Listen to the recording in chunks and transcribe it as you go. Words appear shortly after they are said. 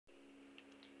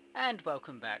And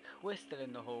welcome back. We're still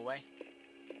in the hallway.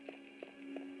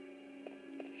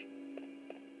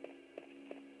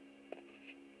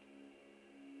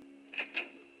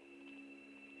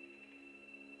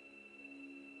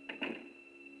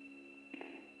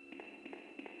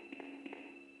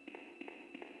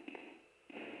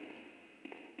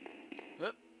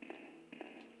 Whoop.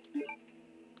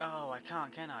 Oh, I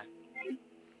can't, can I?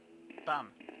 Bum.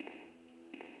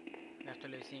 I have to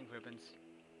lose the ink ribbons.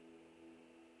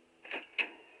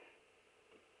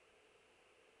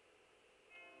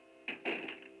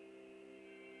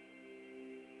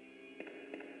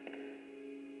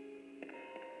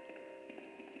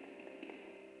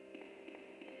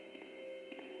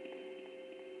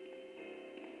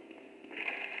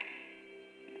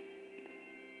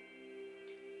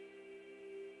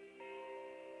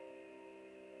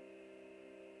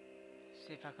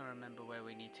 See if I can remember where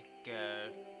we need to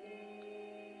go.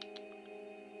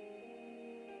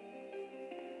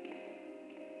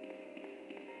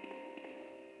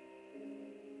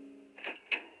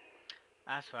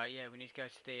 That's right, yeah, we need to go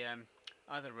to the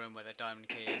other room where the diamond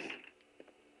key is.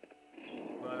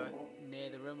 Well, near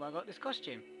the room where I got this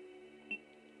costume.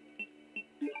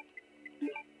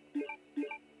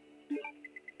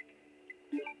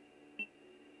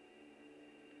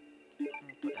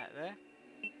 We'll put that there.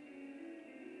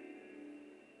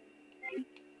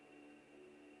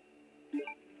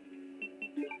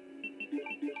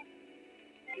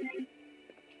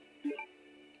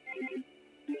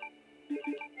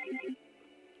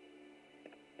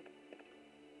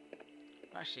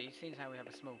 Actually, seems how we have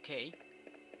a small key.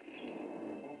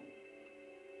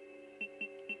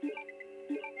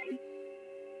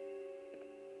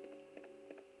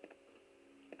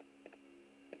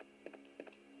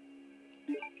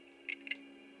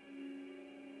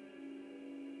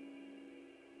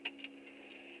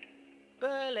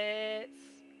 Bullets!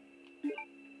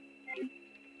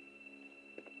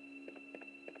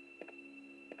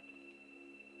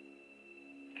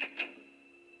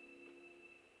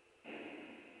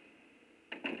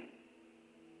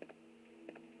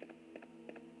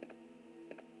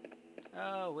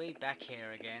 Oh, we back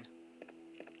here again.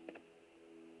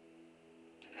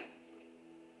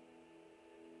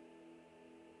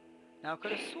 Now, I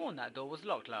could have sworn that door was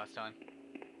locked last time.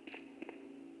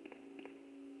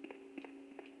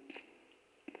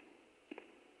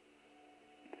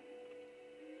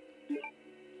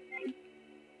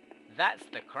 That's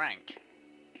the crank.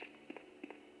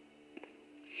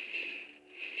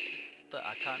 But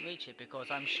I can't reach it because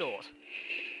I'm short.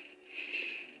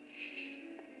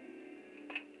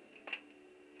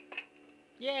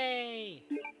 Yay!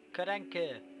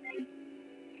 Cranker.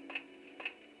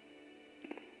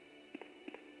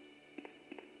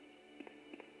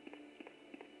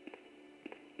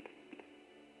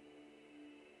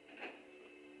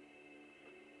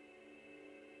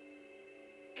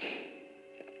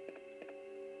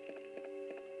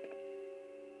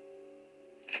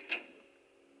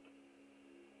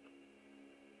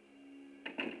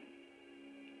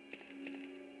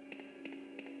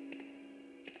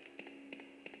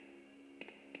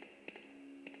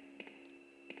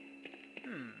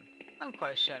 I'm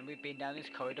quite certain we've been down this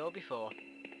corridor before.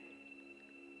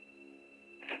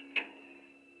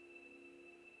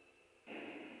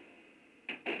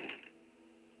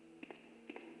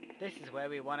 This is where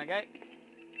we want to go.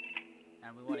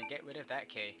 And we want to get rid of that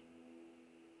key.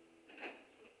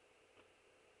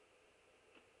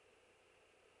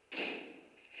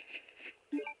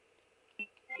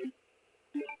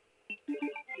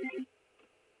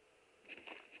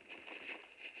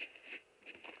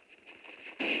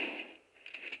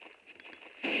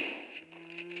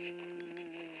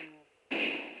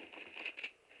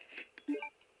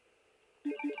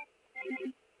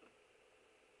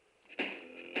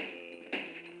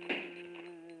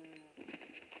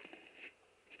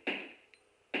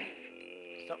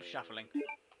 Stop shuffling.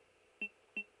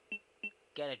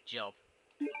 Get a job.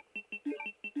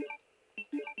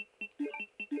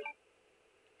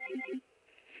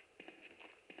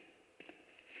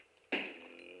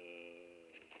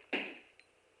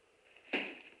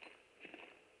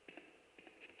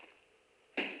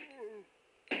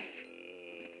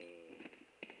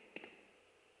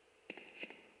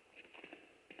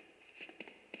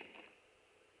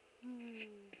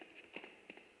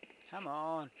 Come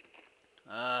on.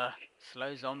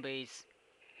 Slow zombies.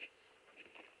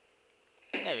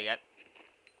 There we go.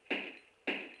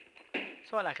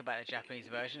 That's what I like about the Japanese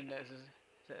version.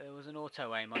 There was an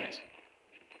auto aim on it.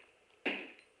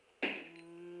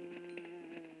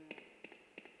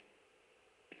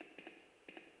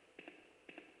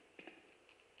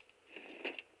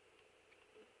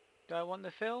 Do I want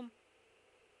the film?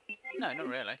 No, not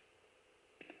really.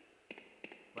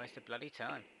 Waste of bloody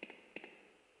time.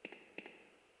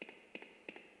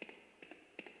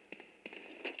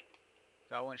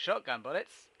 Do I want shotgun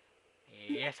bullets?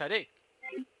 Yes, I do.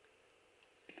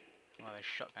 Well, there's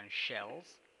shotgun shells.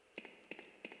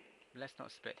 Let's not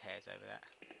split hairs over that.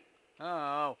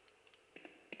 Oh!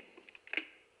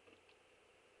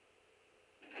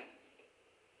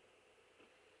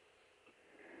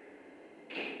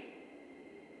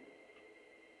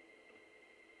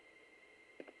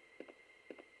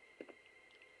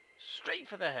 Straight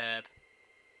for the herb.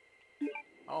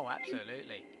 Oh,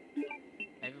 absolutely.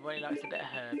 Everybody likes a bit of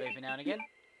herb every now and again.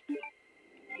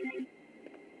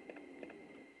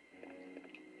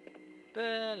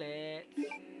 Bullets.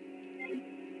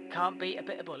 Can't beat a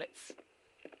bit of bullets.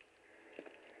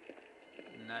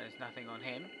 No, there's nothing on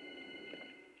him.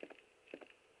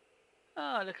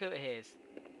 Oh, look who it is.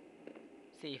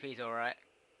 See if he's alright.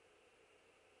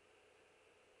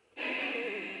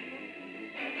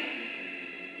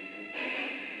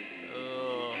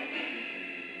 Oh.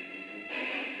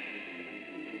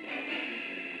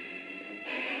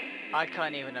 I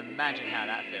can't even imagine how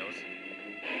that feels.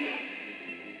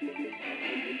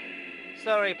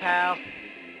 Sorry, pal.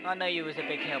 I know you was a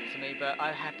big help to me, but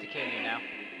I have to kill you now.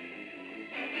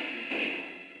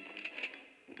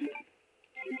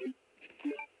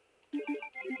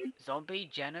 Zombie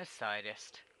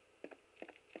genocidist.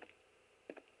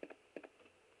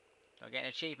 Do I get an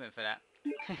achievement for that?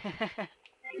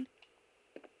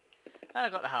 I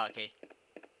got the heart key.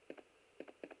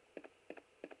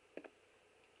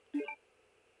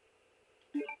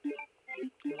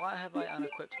 Why have I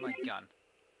unequipped my gun?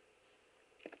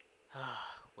 Ah,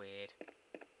 weird.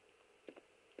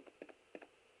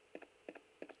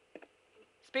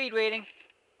 Speed reading.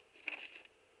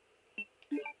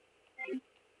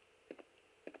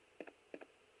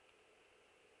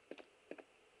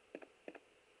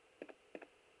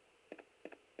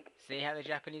 See how the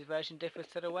Japanese version differs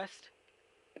to the West?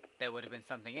 There would have been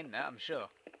something in there, I'm sure.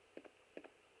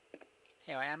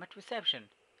 Here I am at reception.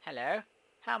 Hello?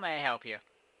 How may I help you?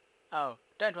 Oh,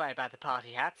 don't worry about the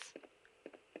party hats.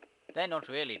 They're not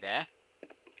really there.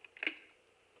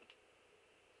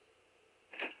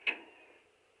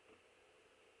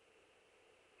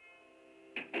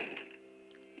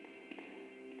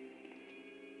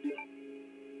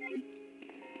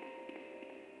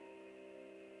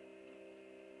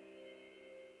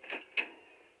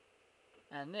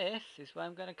 And this is where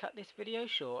I'm going to cut this video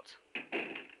short.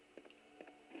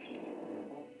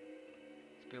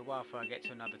 It'll be a while before I get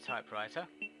to another typewriter.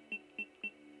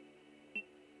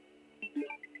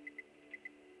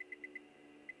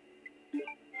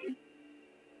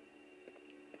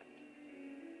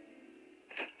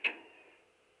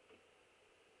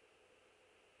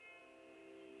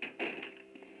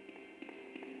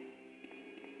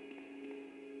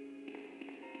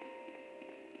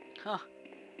 Huh,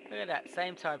 look at that,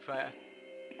 same typewriter.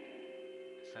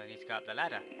 So I need to go up the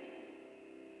ladder.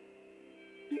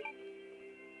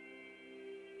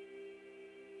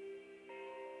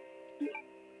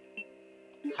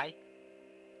 Hi.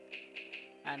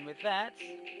 And with that,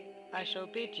 I shall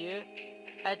bid you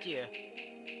adieu.